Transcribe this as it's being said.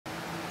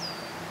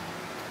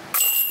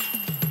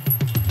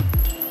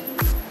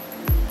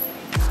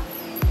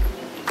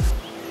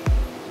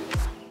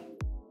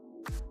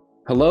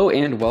Hello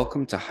and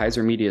welcome to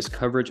HyzerMedia's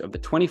coverage of the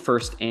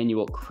 21st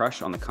annual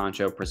Crush on the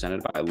Concho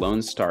presented by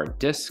Lone Star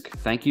Disc.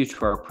 Thank you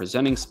to our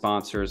presenting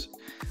sponsors,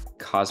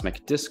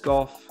 Cosmic Disc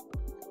Golf,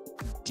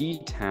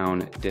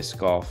 D-Town Disc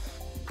Golf,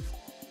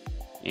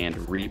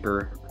 and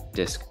Reaper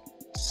Disc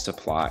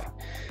Supply.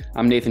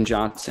 I'm Nathan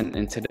Johnson,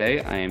 and today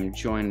I am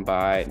joined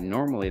by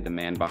normally the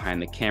man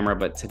behind the camera,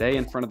 but today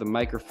in front of the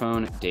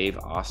microphone, Dave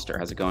Oster.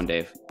 How's it going,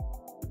 Dave?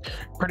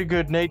 Pretty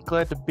good, Nate.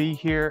 Glad to be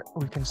here.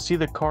 We can see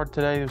the card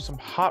today. There's some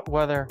hot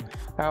weather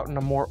out in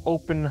a more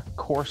open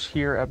course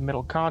here at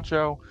Middle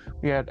Concho.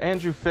 We had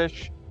Andrew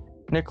Fish,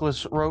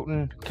 Nicholas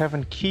Rowton,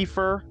 Kevin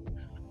Kiefer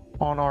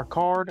on our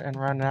card, and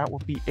rounding out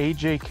would be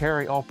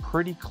Carey, all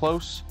pretty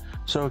close.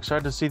 So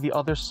excited to see the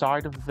other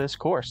side of this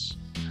course.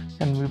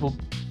 And we will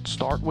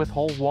start with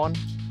hole one,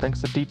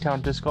 thanks to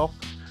D-Town Disc Golf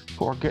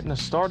for getting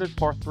us started.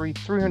 Par 3,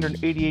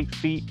 388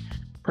 feet,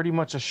 pretty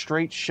much a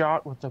straight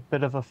shot with a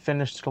bit of a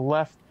finish to the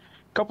left.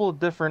 Couple of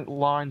different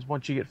lines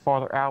once you get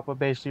farther out, but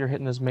basically you're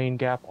hitting this main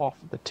gap off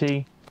of the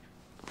tee.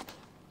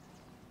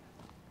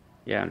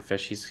 Yeah, and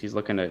Fish, he's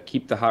looking to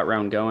keep the hot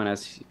round going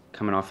as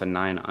coming off a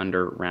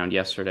 9-under round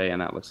yesterday,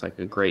 and that looks like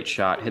a great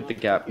shot. Hit the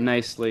gap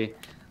nicely.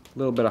 A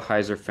little bit of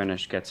hyzer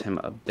finish gets him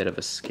a bit of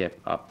a skip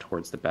up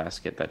towards the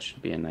basket. That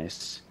should be a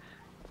nice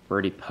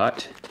birdie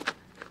putt.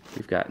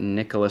 We've got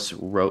Nicholas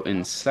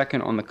Rowton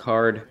second on the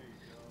card.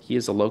 He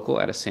is a local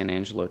out of San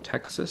Angelo,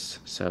 Texas,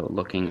 so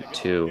looking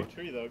to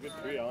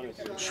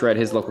shred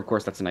his local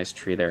course. That's a nice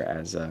tree there,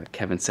 as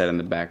Kevin said in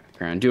the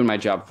background. Doing my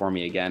job for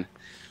me again,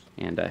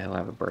 and he'll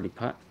have a birdie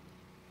putt.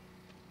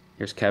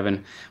 Here's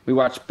Kevin. We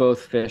watched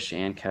both Fish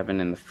and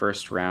Kevin in the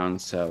first round,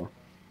 so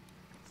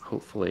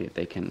hopefully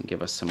they can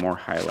give us some more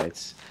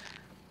highlights.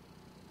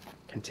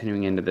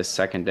 Continuing into the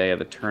second day of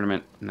the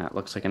tournament, and that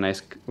looks like a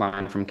nice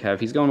line from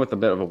Kev. He's going with a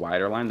bit of a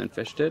wider line than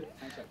Fish did.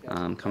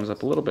 Comes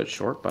up a little bit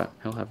short, but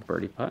he'll have a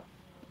birdie putt.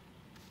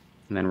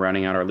 And then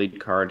rounding out our lead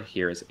card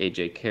here is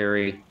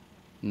Carey,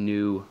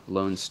 new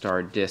Lone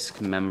Star Disc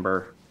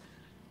member.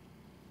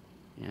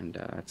 And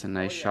that's a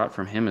nice shot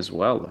from him as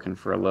well, looking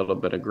for a little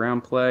bit of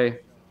ground play.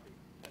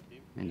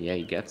 And yeah,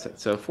 he gets it.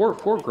 So four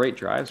great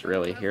drives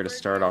really here to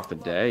start off the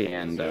day,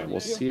 and we'll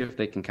see if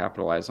they can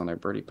capitalize on their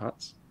birdie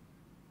putts.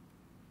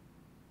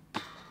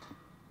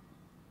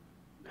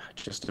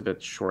 Just a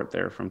bit short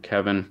there from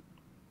Kevin.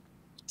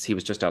 He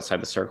was just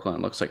outside the circle,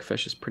 and it looks like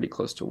Fish is pretty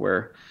close to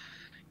where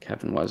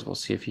Kevin was. We'll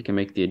see if he can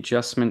make the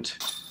adjustment,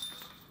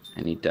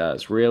 and he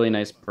does. Really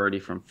nice birdie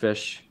from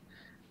Fish.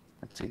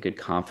 That's a good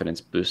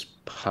confidence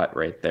boost putt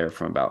right there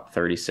from about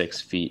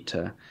 36 feet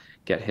to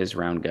get his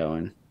round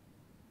going.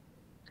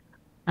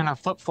 And a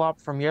flip-flop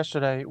from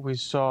yesterday, we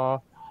saw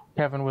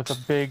Kevin with a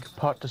big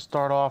putt to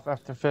start off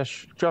after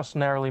Fish just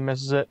narrowly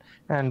misses it,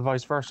 and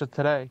vice versa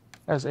today,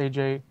 as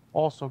AJ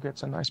also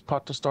gets a nice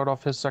putt to start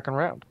off his second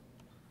round.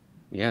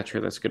 Yeah,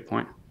 true. That's a good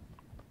point.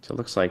 So it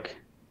looks like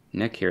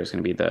Nick here is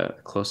going to be the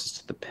closest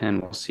to the pin.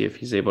 We'll see if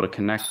he's able to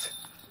connect.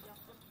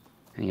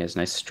 And he has a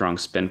nice strong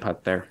spin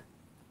putt there.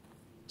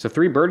 So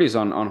 3 birdies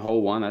on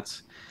hole one.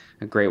 That's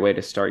a great way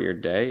to start your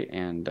day.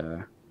 And,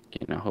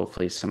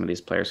 hopefully some of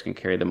these players can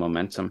carry the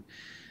momentum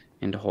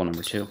into hole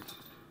number 2.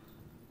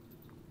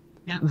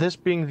 Yeah, this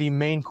being the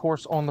main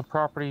course on the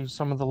property,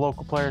 some of the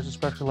local players,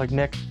 especially like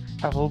Nick,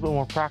 have a little bit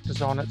more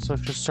practice on it, so it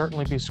should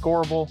certainly be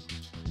scoreable.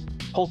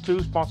 Hole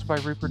 2, sponsored by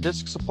Reaper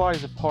Disc Supply,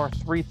 is a par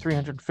 3,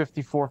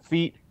 354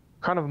 feet.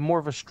 Kind of more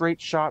of a straight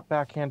shot,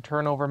 backhand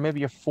turnover,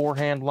 maybe a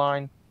forehand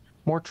line.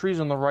 More trees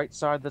on the right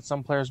side that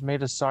some players may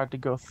decide to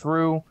go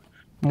through.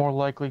 More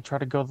likely try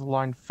to go the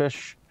line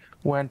Fish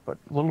went, but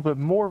a little bit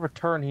more of a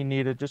turn he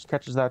needed. Just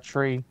catches that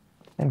tree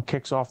and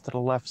kicks off to the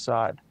left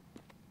side.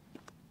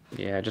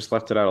 Yeah, I just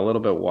left it out a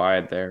little bit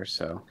wide there,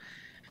 so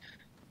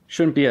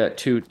shouldn't be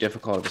too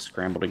difficult of a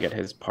scramble to get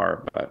his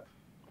par, but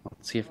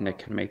let's see if Nick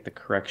can make the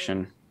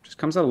correction. Just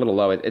comes out a little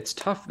low. It's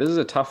tough. This is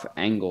a tough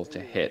angle to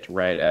hit,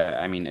 right?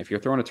 I mean, if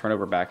you're throwing a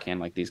turnover backhand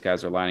like these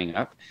guys are lining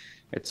up,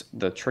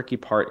 the tricky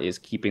part is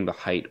keeping the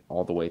height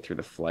all the way through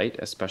the flight,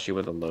 especially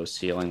with a low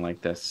ceiling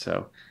like this.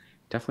 So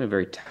definitely a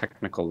very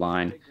technical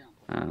line.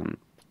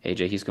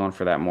 He's going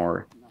for that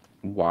more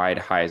wide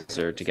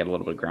hyzer to get a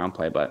little bit of ground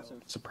play, but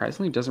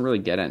surprisingly doesn't really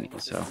get any.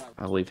 So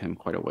I'll leave him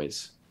quite a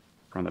ways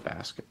from the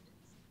basket.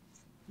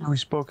 We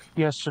spoke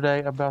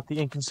yesterday about the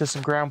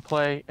inconsistent ground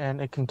play, and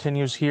it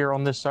continues here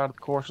on this side of the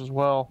course as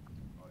well.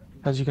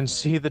 As you can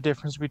see the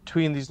difference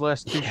between these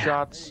last 2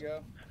 shots.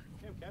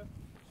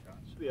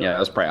 Yeah, that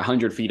was probably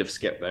 100 feet of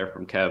skip there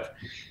from Kev,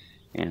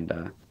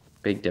 and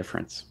big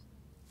difference.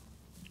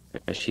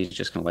 He's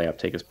just going to lay up,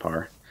 take his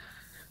par.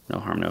 No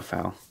harm, no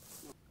foul.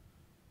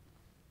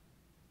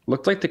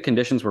 Looked like the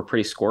conditions were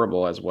pretty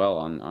scoreable as well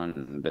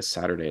on this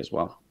Saturday as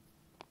well.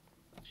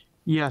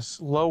 Yes,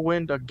 low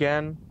wind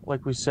again,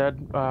 like we said,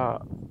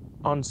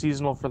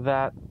 unseasonal for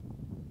that,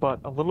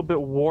 but a little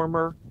bit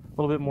warmer,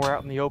 a little bit more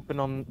out in the open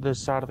on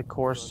this side of the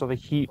course, so the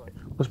heat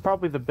was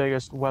probably the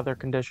biggest weather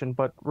condition,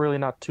 but really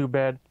not too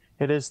bad.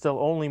 It is still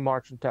only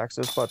March in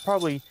Texas, but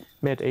probably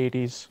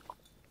mid-80s.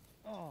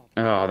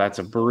 Oh, that's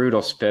a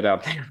brutal spit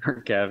out there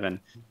for Kevin.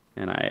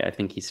 And I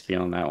think he's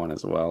feeling that one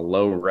as well.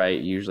 Low right,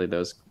 usually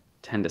those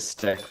tend to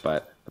stick,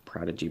 but the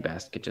Prodigy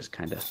basket just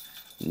kind of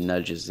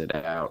nudges it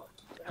out.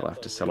 He'll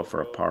have to settle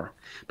for a par.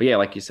 But yeah,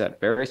 like you said,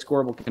 very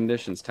scoreable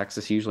conditions.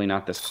 Texas usually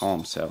not this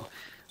calm, so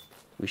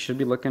we should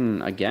be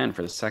looking again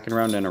for the second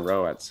round in a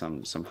row at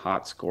some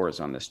hot scores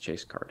on this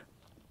chase card.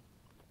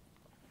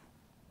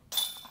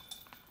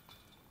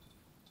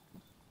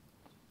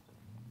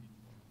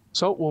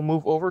 So we'll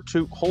move over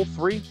to hole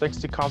 3. Thanks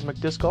to Cosmic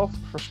Disc Golf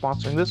for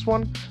sponsoring this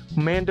one.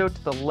 Mando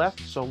to the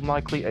left, so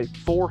likely a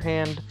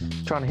forehand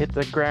trying to hit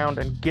the ground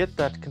and get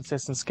that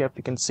consistent skip.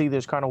 You can see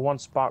there's kind of one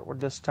spot where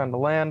this tend to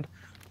land.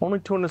 Only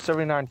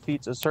 279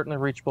 feet, so certainly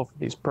reachable for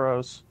these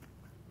pros.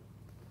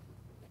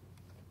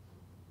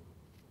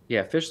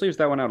 Yeah, Fish leaves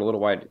that one out a little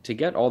wide. To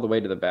get all the way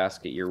to the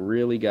basket, you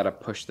really got to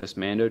push this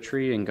Mando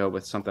tree and go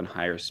with something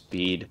higher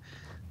speed,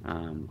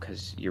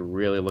 because you're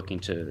really looking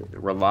to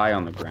rely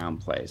on the ground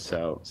play.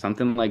 So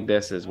something like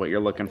this is what you're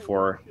looking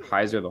for.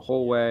 Hyzer the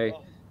whole way.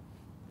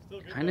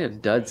 Kind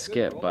of dud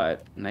skip,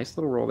 but nice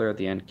little roll there at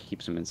the end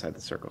keeps him inside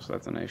the circle. So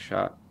that's a nice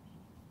shot.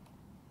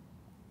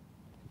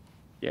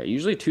 Yeah,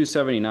 usually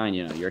 279,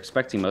 you're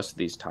expecting most of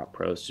these top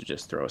pros to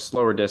just throw a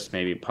slower disc,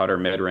 maybe putter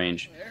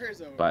mid-range.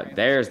 But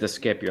there's the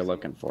skip you're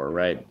looking for,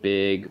 right?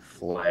 Big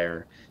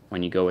flare.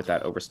 When you go with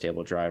that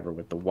overstable driver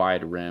with the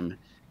wide rim,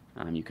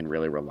 you can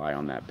really rely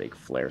on that big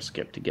flare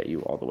skip to get you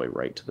all the way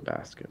right to the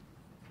basket.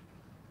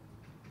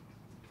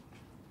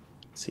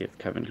 Let's see if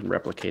Kevin can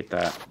replicate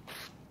that.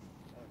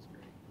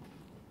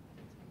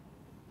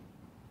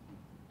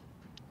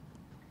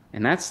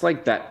 And that's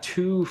like that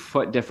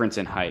 2-foot difference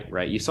in height,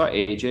 right? You saw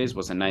AJ's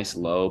was a nice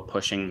low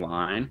pushing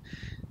line,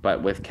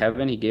 but with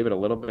Kevin, he gave it a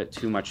little bit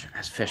too much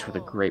as Fish with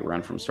a great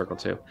run from circle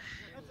 2.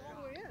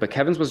 But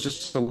Kevin's was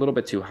just a little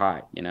bit too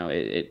high.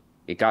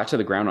 It got to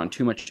the ground on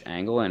too much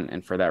angle,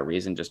 and for that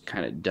reason, just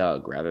kind of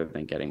dug rather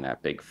than getting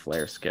that big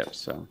flare skip.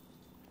 So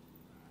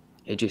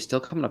AJ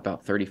still coming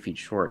about 30 feet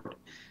short.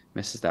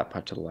 Misses that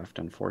putt to the left,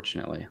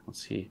 unfortunately.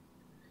 Let's see.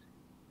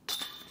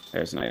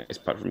 There's a nice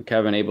putt from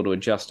Kevin, able to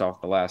adjust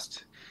off the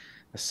last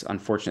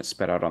unfortunate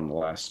sped out on the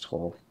last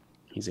hole.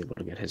 He's able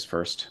to get his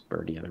first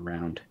birdie of the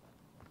round.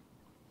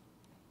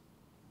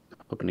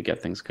 Hoping to get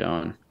things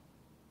going.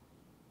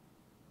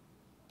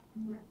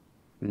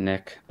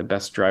 Nick, the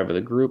best drive of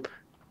the group.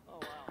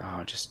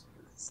 Oh, just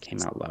came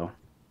out low.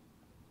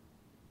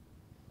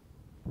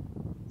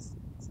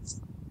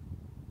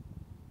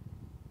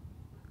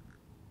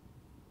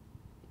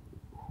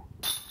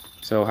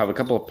 So have a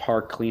couple of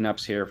par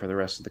cleanups here for the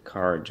rest of the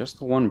card. Just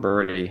the one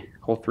birdie.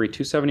 Hole 3,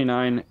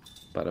 279,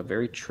 but a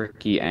very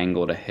tricky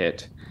angle to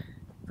hit.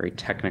 Very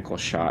technical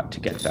shot to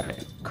get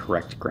that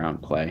correct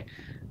ground play.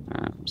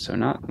 So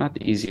not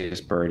the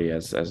easiest birdie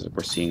as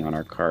we're seeing on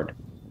our card.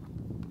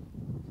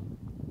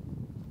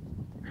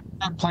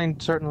 Playing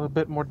certainly a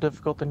bit more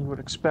difficult than you would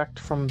expect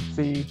from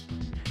the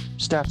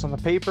stats on the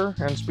paper.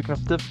 And speaking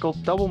of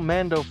difficult, double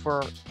Mando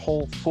for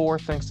hole 4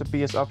 thanks to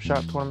BS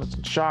Upshot Tournaments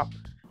and Shop.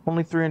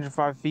 Only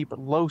 305 feet, but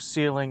low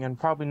ceiling and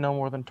probably no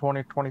more than 20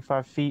 or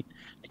 25 feet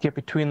to get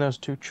between those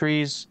two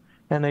trees.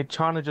 And they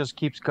kind of just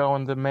keeps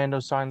going. The Mando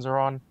signs are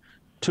on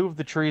 2 of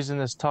the trees in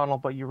this tunnel,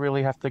 but you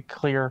really have to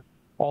clear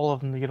all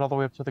of them to get all the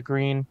way up to the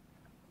green.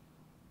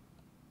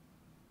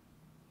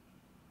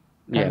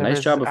 Yeah, nice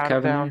job of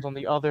Kevin. Bounds on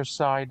the other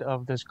side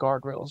of this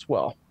guardrail as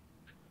well.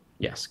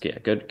 Yes, yeah,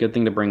 good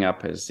thing to bring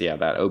up is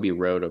that OB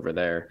road over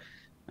there,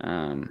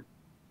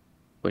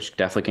 which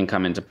definitely can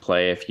come into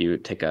play if you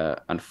take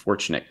a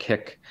unfortunate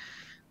kick.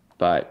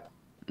 But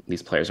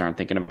these players aren't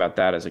thinking about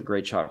that. As a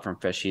great shot from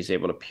Fish, he's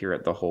able to peer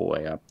it the whole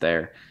way up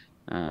there.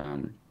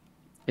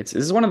 This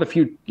is one of the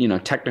few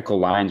technical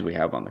lines we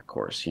have on the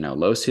course.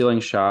 Low ceiling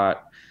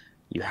shot,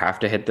 you have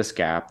to hit this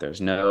gap. There's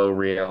no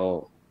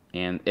real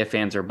ifs,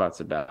 ands, or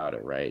buts about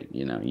it, right?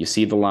 You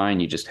see the line,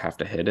 you just have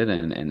to hit it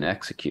and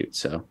execute.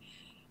 So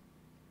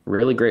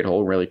really great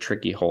hole, really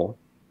tricky hole.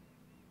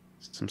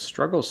 Some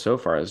struggles so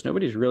far as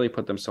nobody's really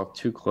put themselves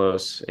too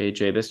close.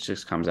 AJ, this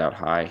just comes out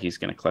high. He's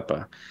going to clip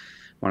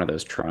one of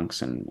those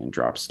trunks and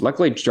drops.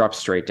 Luckily, it drops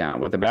straight down.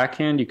 With the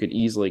backhand, you could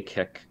easily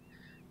kick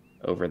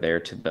over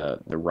there to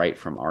the right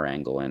from our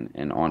angle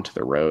and onto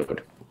the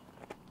road.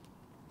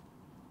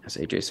 As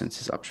AJ sends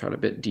his upshot a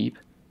bit deep.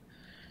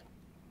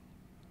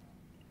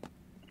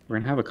 We're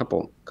going to have a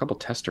couple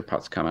tester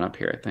putts coming up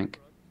here, I think.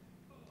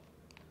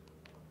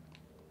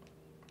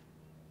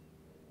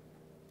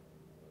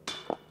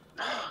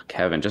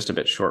 Kevin, just a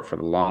bit short for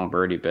the long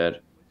birdie bid.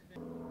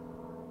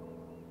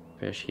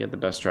 Fish, he had the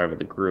best drive of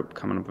the group,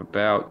 coming up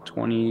about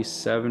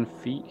 27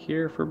 feet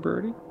here for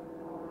birdie.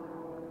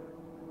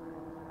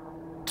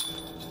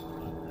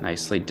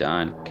 Nicely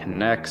done.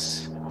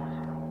 Connects.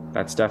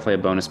 That's definitely a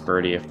bonus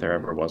birdie if there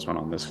ever was one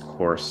on this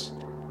course.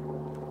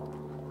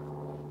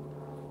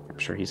 I'm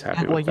sure he's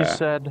happy with that. Like you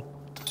said,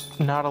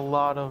 not a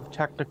lot of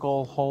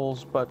technical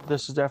holes, but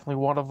this is definitely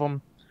one of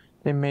them.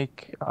 They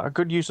make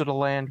good use of the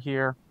land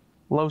here.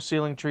 Low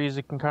ceiling trees,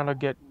 it can kind of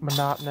get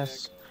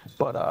monotonous,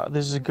 but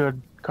this is a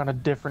good kind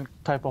of different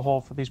type of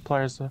hole for these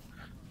players to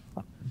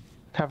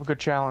have a good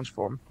challenge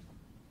for them.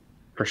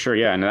 For sure,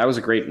 yeah, and that was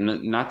a great,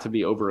 not to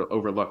be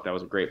overlooked. That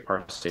was a great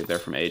par save there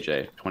from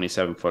AJ,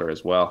 27 footer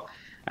as well,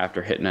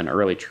 after hitting an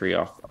early tree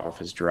off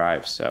his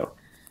drive. So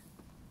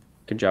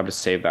good job to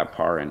save that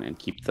par and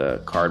keep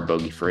the card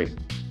bogey free.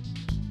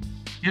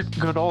 Yep,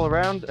 good all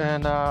around.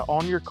 And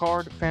on your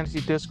card,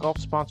 Fantasy Disc Golf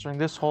sponsoring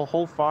this hole,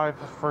 hole 5,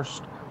 the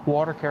first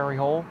water carry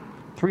hole,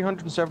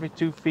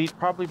 372 feet,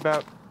 probably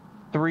about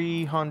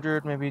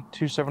 300, maybe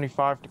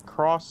 275 to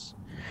cross.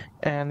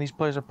 And these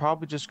players are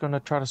probably just going to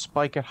try to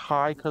spike it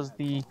high because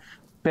the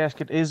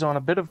basket is on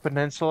a bit of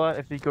peninsula.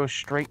 If you go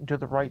straight into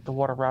the right, the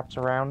water wraps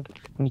around,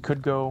 and you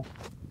could go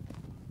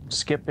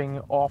skipping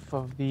off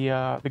of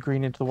the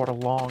green into the water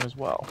long as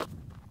well.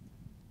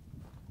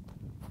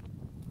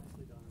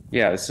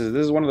 Yeah, this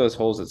is one of those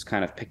holes that's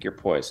kind of pick your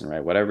poison,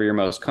 right? Whatever you're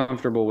most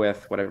comfortable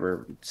with,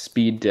 whatever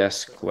speed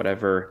disc,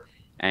 whatever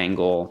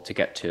angle to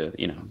get to,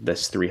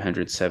 this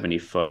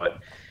 370-foot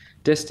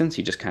distance,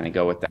 you just kind of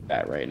go with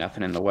that, right?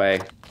 Nothing in the way.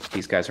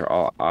 These guys are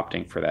all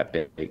opting for that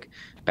big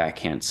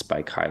backhand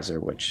spike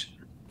hyzer, which,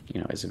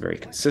 is a very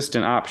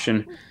consistent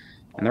option.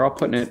 And they're all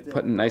putting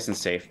it nice and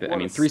safe. I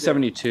mean,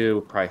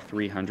 372,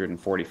 probably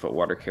 340-foot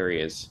water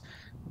carry is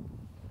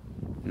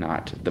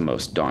not the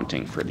most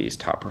daunting for these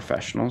top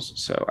professionals.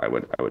 So I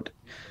would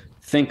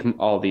think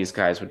all these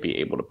guys would be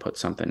able to put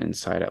something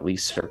inside at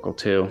least circle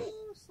 2.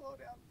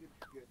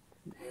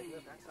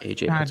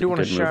 AJ I puts do a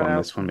want to good move shout on out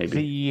this one, maybe.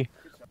 the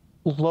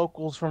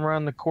locals from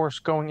around the course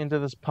going into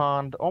this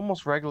pond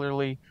almost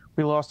regularly.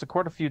 We lost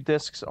quite a few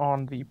discs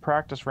on the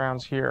practice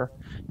rounds here,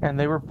 and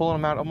they were pulling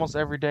them out almost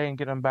every day and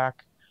getting them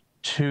back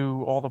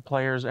to all the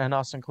players and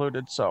us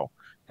included. So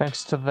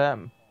thanks to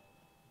them.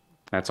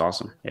 That's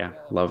awesome. Yeah,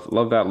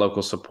 love that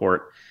local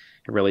support.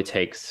 It really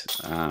takes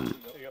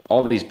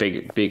all of these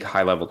big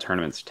high level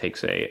tournaments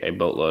takes a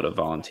boatload of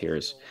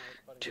volunteers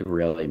to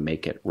really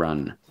make it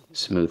run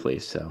smoothly.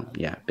 So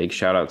yeah, big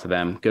shout out to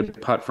them. Good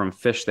putt from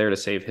Fish there to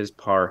save his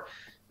par.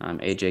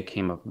 AJ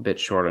came up a bit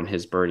short on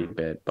his birdie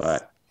bit,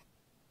 but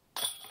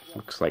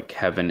looks like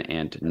Kevin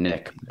and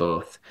Nick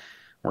both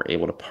were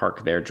able to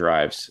park their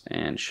drives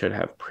and should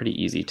have pretty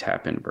easy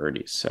tap in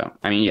birdies. So,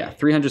 I mean, yeah,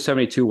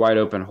 372 wide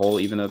open hole,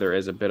 even though there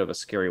is a bit of a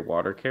scary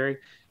water carry,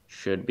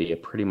 should be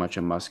pretty much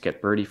a must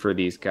get birdie for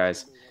these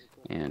guys.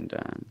 And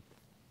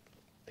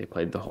they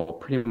played the hole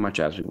pretty much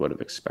as we would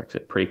have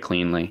expected, pretty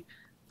cleanly,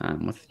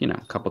 with,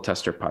 a couple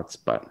tester putts,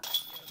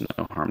 but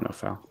no harm, no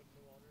foul.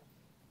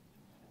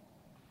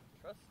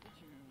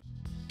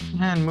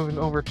 And moving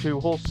over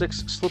to hole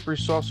 6, Slippery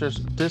Saucers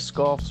Disc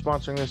Golf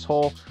sponsoring this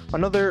hole.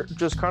 Another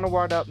just kind of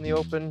wide out in the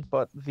open,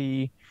 but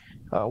the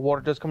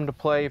water does come into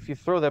play. If you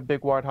throw that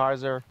big wide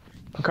hyzer,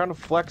 you can kind of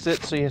flex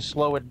it so you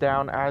slow it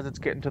down as it's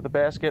getting to the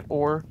basket,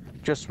 or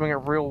just swing it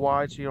real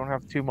wide so you don't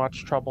have too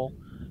much trouble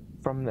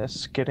from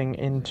this getting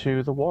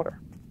into the water.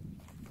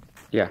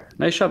 Yeah,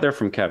 nice shot there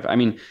from Kev. I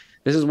mean,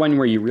 this is one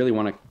where you really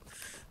want to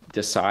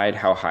decide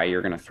how high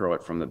you're going to throw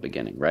it from the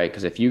beginning, right?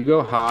 Because if you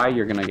go high,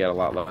 you're going to get a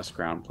lot less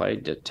ground play.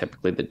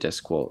 Typically, the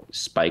disc will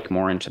spike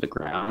more into the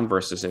ground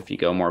versus if you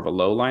go more of a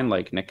low line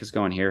like Nick is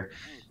going here,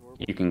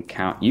 you can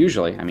count.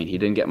 Usually, I mean, he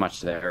didn't get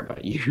much there,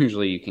 but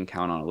usually you can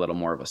count on a little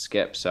more of a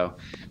skip. So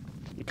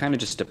it kind of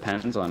just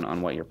depends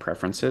on what your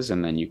preference is,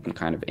 and then you can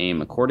kind of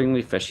aim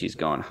accordingly. Fishy's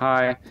going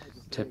high.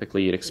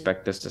 Typically, you'd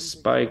expect this to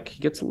spike. He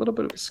gets a little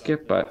bit of a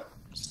skip, but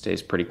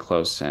stays pretty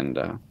close, and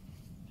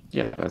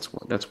yeah,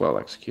 that's well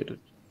executed.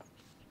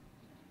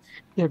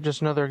 Yeah,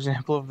 just another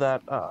example of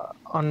that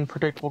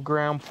unpredictable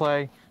ground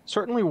play.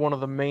 Certainly one of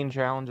the main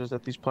challenges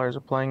that these players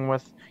are playing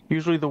with.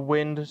 Usually the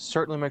wind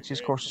certainly makes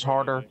these courses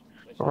harder.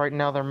 But right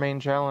now their main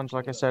challenge,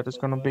 like I said, is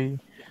going to be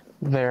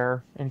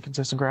their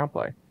inconsistent ground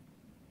play.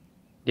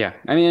 Yeah,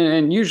 I mean,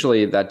 and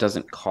usually that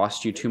doesn't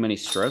cost you too many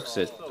strokes.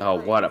 Oh,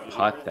 what a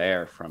putt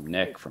there from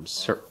Nick from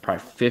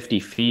probably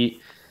 50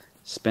 feet.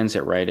 Spins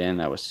it right in.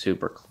 That was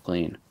super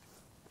clean.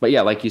 But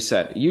yeah, like you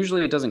said,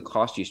 usually it doesn't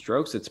cost you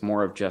strokes. It's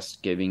more of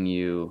just giving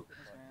you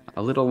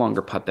a little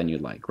longer putt than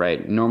you'd like,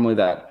 right? Normally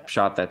that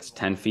shot that's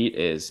 10 feet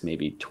is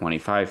maybe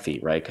 25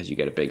 feet, right? Because you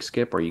get a big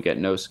skip or you get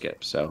no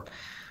skip. So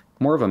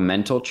more of a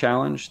mental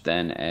challenge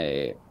than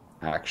a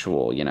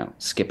actual,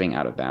 skipping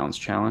out of bounds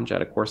challenge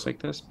at a course like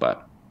this,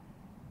 but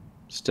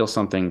still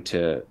something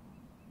to,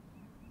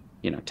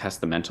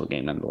 test the mental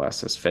game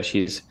nonetheless. As Fish,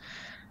 he's,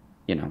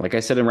 like I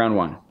said in round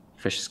 1,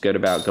 Fish is good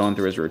about going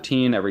through his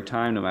routine every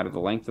time, no matter the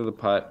length of the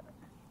putt.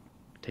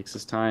 Takes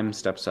his time,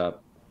 steps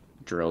up,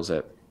 drills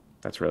it.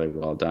 That's really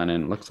well done.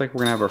 And it looks like we're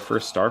gonna have our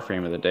first star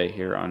frame of the day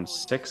here on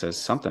 6 as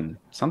something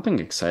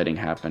exciting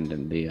happened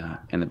in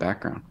the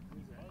background.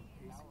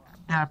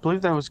 Yeah, I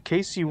believe that was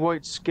Casey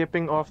White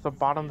skipping off the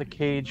bottom of the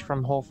cage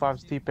from hole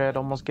 5's deep head,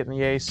 almost getting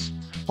the ace.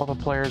 All the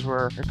players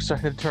were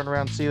excited to turn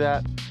around and see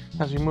that.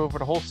 As we move over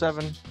to hole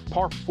 7,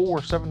 par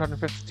 4,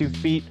 752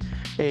 feet.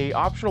 A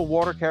optional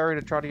water carry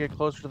to try to get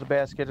closer to the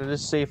basket. It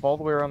is safe all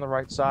the way around the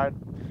right side.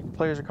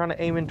 Players are kind of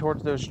aiming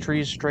towards those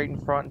trees straight in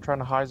front and trying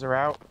to hyzer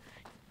out.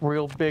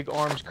 Real big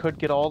arms could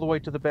get all the way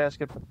to the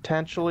basket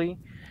potentially,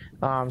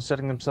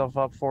 setting themselves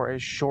up for a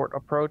short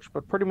approach,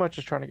 but pretty much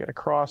just trying to get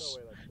across.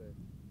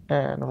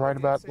 And right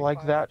about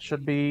like that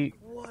should be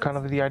kind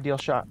of the ideal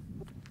shot.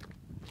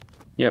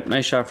 Yep,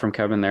 nice shot from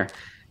Kevin there.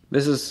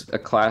 This is a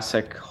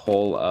classic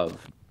hole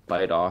of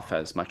bite off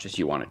as much as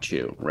you want to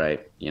chew,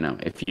 right? You know,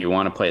 if you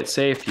want to play it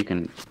safe, you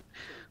can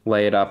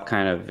lay it up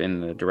kind of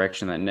in the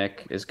direction that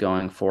Nick is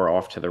going for,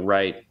 off to the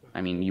right.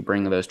 I mean, you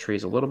bring those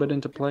trees a little bit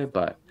into play,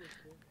 but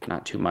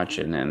not too much.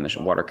 And then the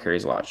water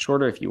carries a lot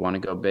shorter. If you want to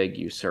go big,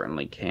 you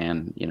certainly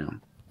can, you know,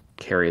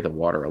 carry the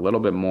water a little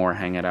bit more,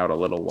 hang it out a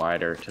little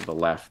wider to the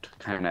left,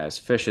 kind of as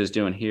Fish is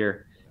doing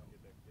here.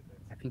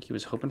 I think he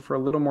was hoping for a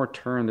little more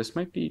turn. This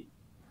might be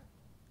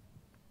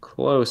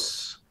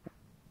close.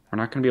 We're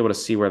not going to be able to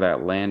see where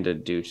that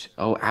landed due to,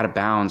 oh, out of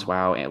bounds.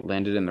 Wow, it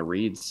landed in the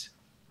reeds.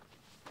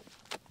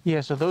 Yeah,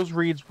 so those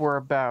reeds were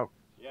about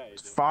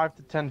 5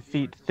 to 10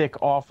 feet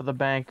thick off of the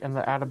bank, and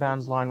the out of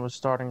bounds line was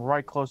starting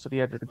right close to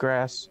the edge of the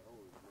grass.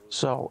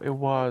 So it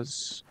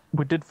was,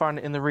 we did find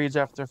it in the reeds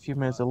after a few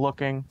minutes of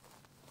looking,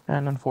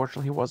 and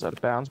unfortunately he was out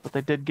of bounds, but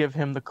they did give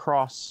him the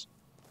cross,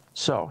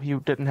 so he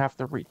didn't have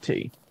to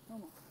re-tee.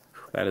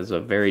 That is a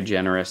very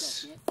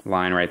generous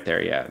line right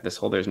there. Yeah, this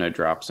hole, there's no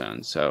drop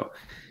zone. So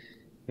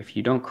if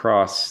you don't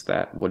cross,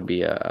 that would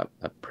be a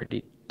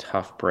pretty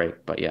tough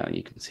break. But yeah,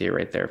 you can see it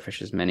right there.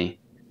 Fish's mini.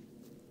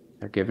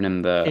 They're giving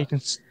him that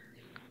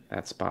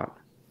spot.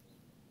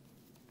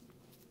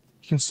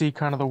 You can see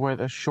kind of the way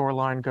the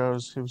shoreline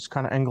goes. He was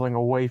kind of angling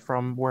away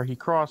from where he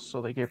crossed,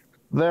 so they gave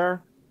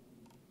there.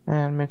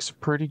 And makes a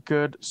pretty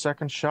good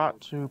second shot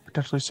to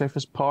potentially save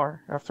his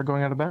par after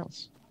going out of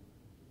bounds.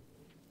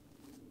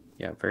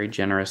 Yeah, very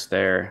generous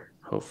there.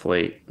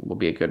 Hopefully it will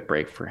be a good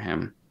break for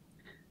him.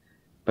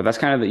 But that's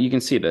kind of you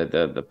can see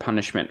the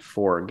punishment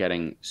for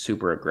getting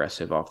super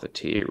aggressive off the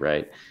tee,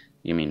 right?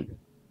 You mean,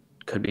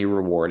 could be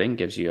rewarding,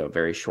 gives you a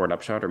very short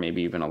upshot or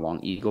maybe even a long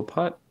eagle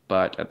putt,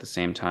 but at the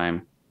same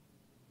time,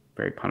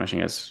 very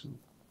punishing as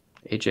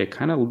AJ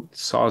kind of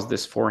saws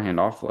this forehand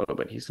off a little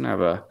bit. He's going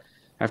to have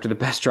after the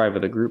best drive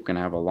of the group, going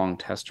to have a long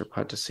tester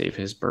putt to save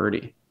his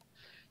birdie.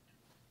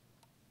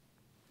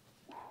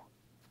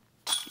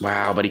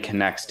 Wow, but he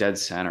connects dead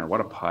center. What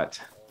a putt.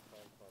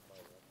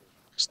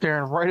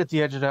 Staring right at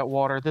the edge of that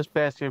water. This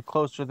basket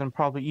closer than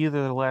probably either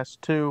of the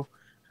last two.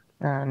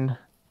 And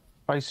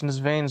ice in his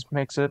veins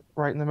makes it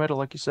right in the middle,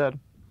 like you said.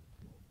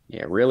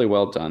 Yeah, really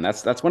well done.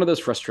 That's one of those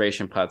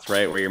frustration putts,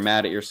 right? Where you're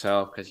mad at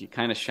yourself because you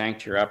kind of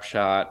shanked your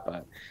upshot,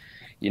 but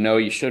you know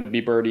you should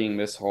be birdieing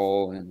this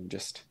hole and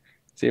just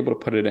is able to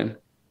put it in.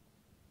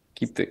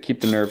 Keep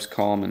the nerves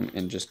calm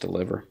and just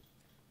deliver.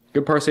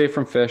 Good par save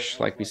from Fish,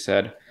 like we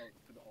said.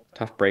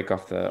 Tough break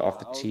off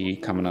the tee,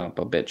 coming up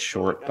a bit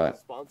short, but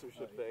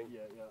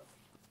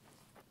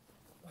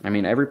I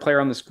mean, every player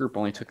on this group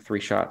only took 3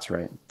 shots,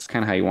 right? It's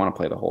kind of how you want to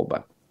play the hole,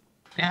 but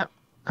yeah,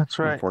 that's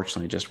right.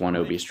 Unfortunately, just one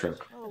OB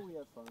stroke.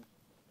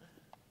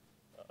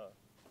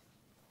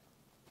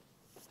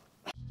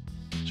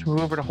 So we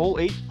move over to hole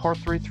 8, par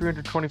 3,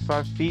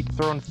 325 feet,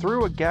 thrown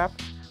through a gap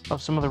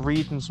of some of the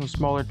reeds and some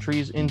smaller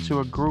trees into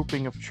a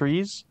grouping of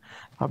trees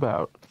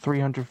about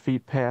 300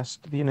 feet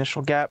past the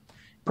initial gap.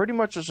 Pretty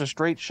much just a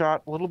straight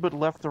shot, a little bit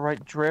left to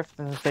right drift,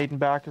 and then fading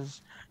back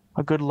is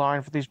a good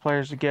line for these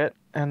players to get,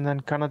 and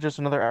then kind of just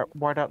another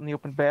wide out in the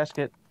open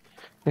basket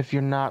if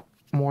you're not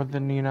more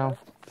than,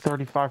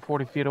 35,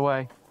 40 feet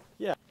away.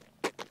 Yeah,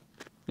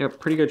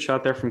 pretty good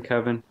shot there from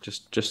Kevin.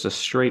 Just a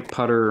straight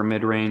putter or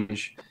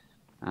mid-range.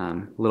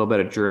 A little bit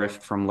of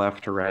drift from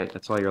left to right.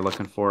 That's all you're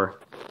looking for.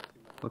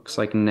 Looks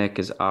like Nick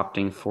is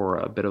opting for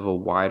a bit of a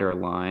wider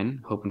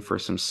line, hoping for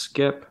some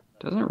skip.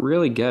 Doesn't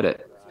really get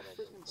it.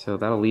 So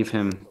that'll leave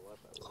him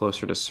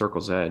closer to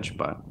circle's edge,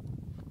 but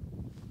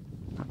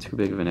not too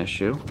big of an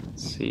issue.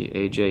 Let's see,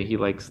 AJ, he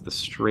likes the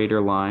straighter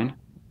line.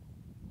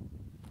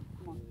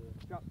 Come on,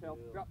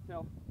 drop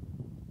tail.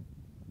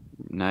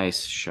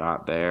 Nice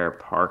shot there,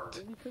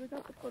 parked. You could have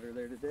got the putter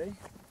there today.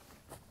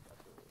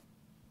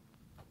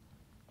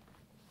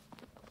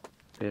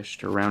 Fish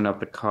to round up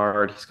the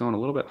card. He's going a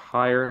little bit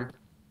higher,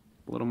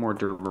 a little more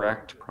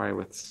direct, probably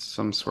with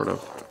some sort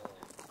of,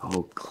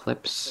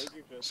 clips.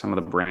 Some of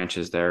the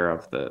branches there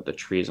of the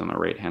trees on the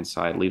right-hand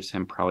side leaves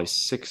him probably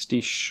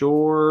 60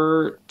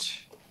 short.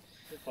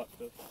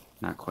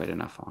 Not quite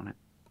enough on it.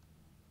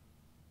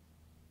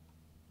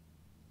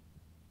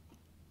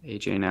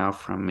 AJ now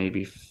from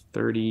maybe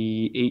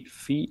 38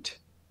 feet.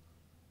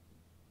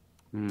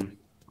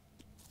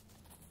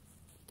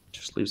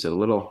 Just leaves it a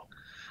little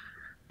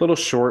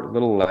short,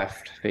 little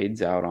left,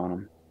 fades out on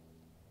him.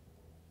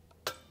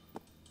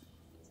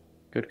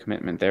 Good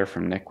commitment there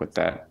from Nick with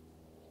that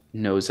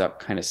nose up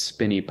kind of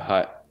spinny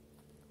putt.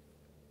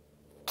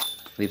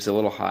 Leaves a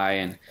little high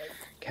and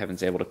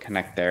Kevin's able to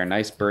connect there.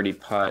 Nice birdie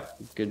putt,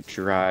 good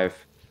drive.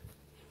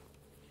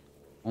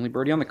 Only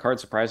birdie on the card,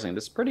 surprisingly.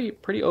 This is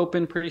pretty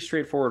open, pretty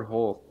straightforward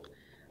hole.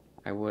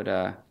 I would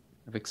have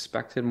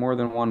expected more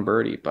than one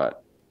birdie,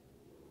 but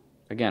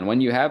again,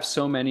 when you have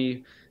so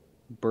many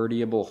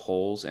birdieable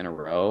holes in a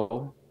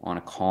row on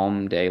a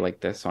calm day like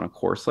this, on a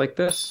course like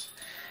this,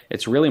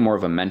 it's really more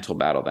of a mental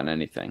battle than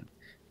anything.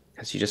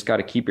 Because you just got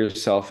to keep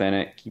yourself in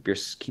it,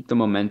 keep the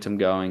momentum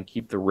going,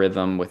 keep the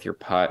rhythm with your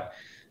putt.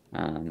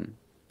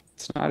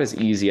 It's not as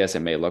easy as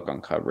it may look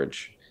on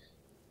coverage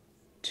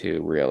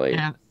to really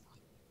And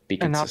be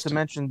and not to consistent.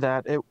 mention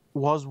that it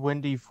was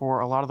windy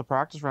for a lot of the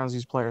practice rounds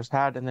these players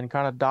had, and then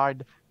kind of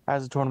died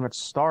as the tournament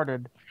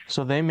started.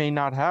 So they may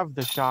not have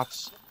the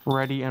shots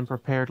ready and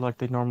prepared like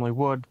they normally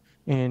would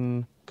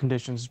in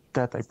conditions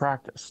that they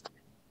practiced.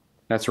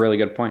 That's a really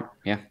good point.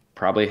 Yeah,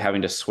 probably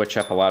having to switch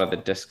up a lot of the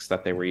discs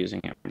that they were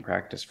using in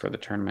practice for the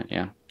tournament.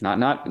 Yeah,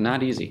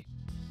 not easy.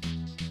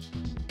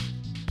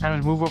 And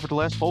we move over to the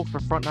last hole for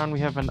front nine. We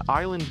have an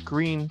island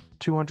green,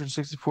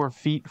 264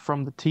 feet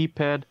from the tee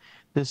pad.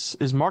 This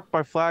is marked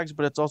by flags,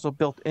 but it's also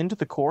built into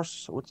the course.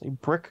 So it's a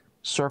brick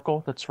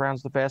circle that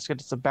surrounds the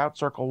basket. It's about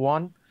circle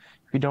one.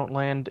 If you don't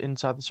land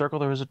inside the circle,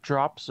 there is a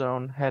drop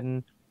zone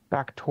heading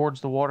back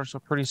towards the water, so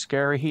pretty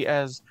scary. He,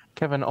 as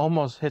Kevin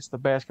almost hits the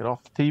basket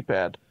off the tee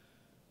pad.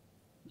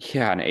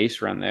 Yeah, an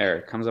ace run there.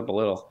 It comes up a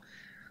little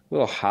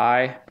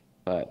high,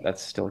 but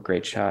that's still a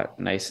great shot.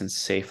 Nice and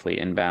safely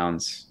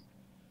inbounds.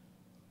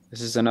 This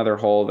is another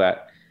hole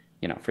that,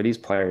 for these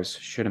players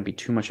shouldn't be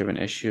too much of an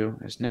issue.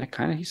 As Nick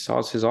he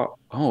saws his out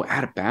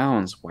of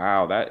bounds.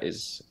 Wow, that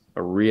is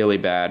a really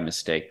bad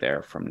mistake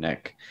there from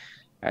Nick.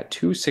 At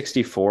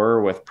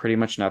 264 with pretty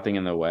much nothing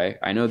in the way.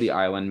 I know the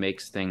island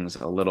makes things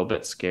a little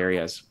bit scary,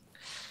 as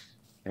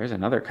there's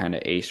another kind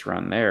of ace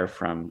run there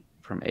from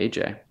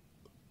AJ.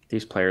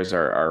 These players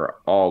are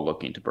all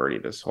looking to birdie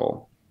this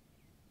hole.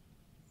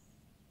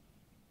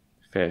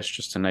 Fish,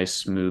 just a nice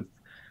smooth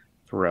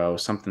throw,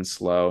 something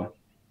slow.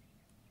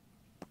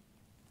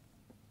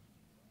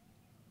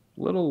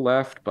 Little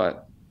left,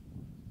 but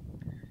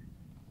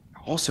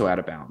also out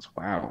of bounds.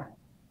 Wow.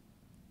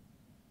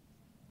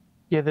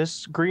 Yeah,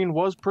 this green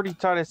was pretty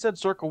tight. I said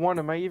circle one.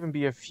 It might even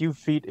be a few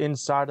feet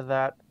inside of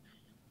that.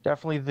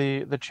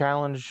 Definitely the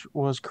challenge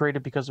was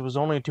created because it was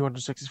only a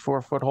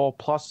 264-foot hole,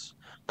 plus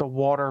the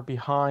water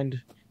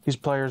behind these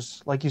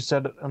players. Like you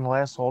said in the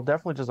last hole,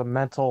 definitely just a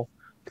mental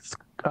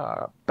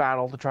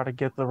battle to try to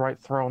get the right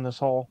throw in this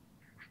hole.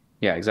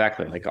 Yeah,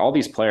 exactly. Like all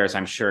these players,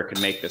 I'm sure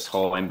could make this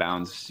hole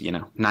inbounds,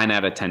 9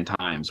 out of 10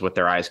 times with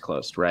their eyes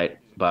closed, right?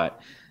 But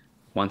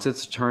once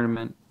it's a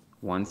tournament,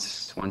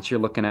 once you're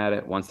looking at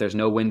it, once there's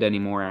no wind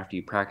anymore after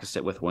you practice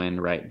it with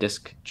wind, right?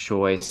 Disc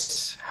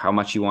choice, how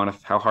hard you want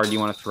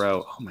to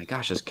throw. Oh my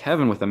gosh, is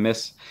Kevin with a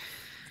miss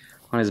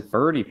on his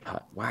birdie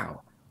putt?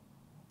 Wow.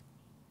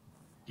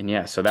 And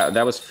yeah, so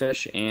that was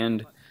Fish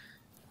and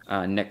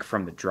Nick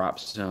from the drop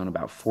zone,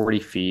 about 40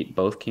 feet.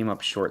 Both came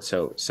up short.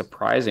 So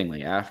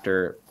surprisingly,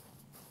 after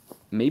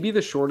maybe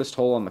the shortest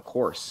hole on the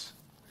course,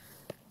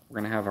 we're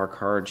going to have our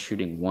card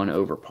shooting 1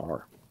 over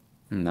par.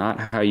 Not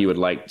how you would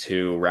like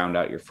to round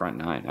out your front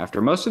nine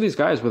after most of these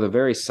guys with a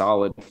very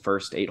solid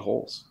first 8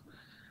 holes.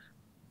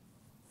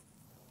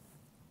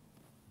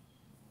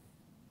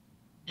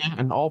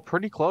 And all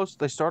pretty close.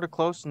 They started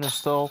close and they're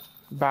still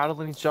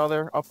battling each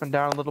other up and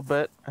down a little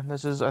bit. And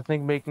this is, I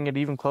think, making it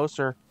even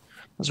closer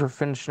as we're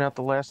finishing out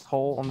the last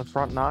hole on the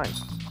front nine.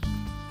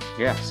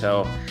 Yeah,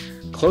 so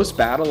close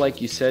battle,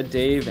 like you said,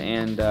 Dave,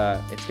 and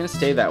it's going to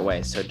stay that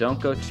way. So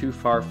don't go too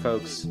far,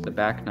 folks. The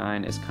back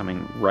nine is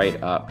coming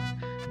right up.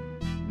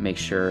 Make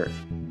sure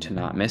to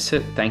not miss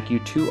it. Thank you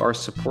to our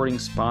supporting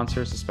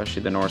sponsors,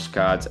 especially the Norse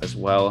Gods, as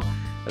well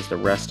as the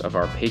rest of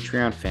our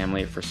Patreon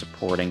family for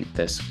supporting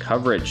this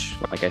coverage.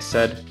 Like I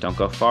said, don't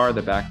go far.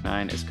 The back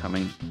nine is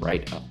coming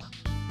right up.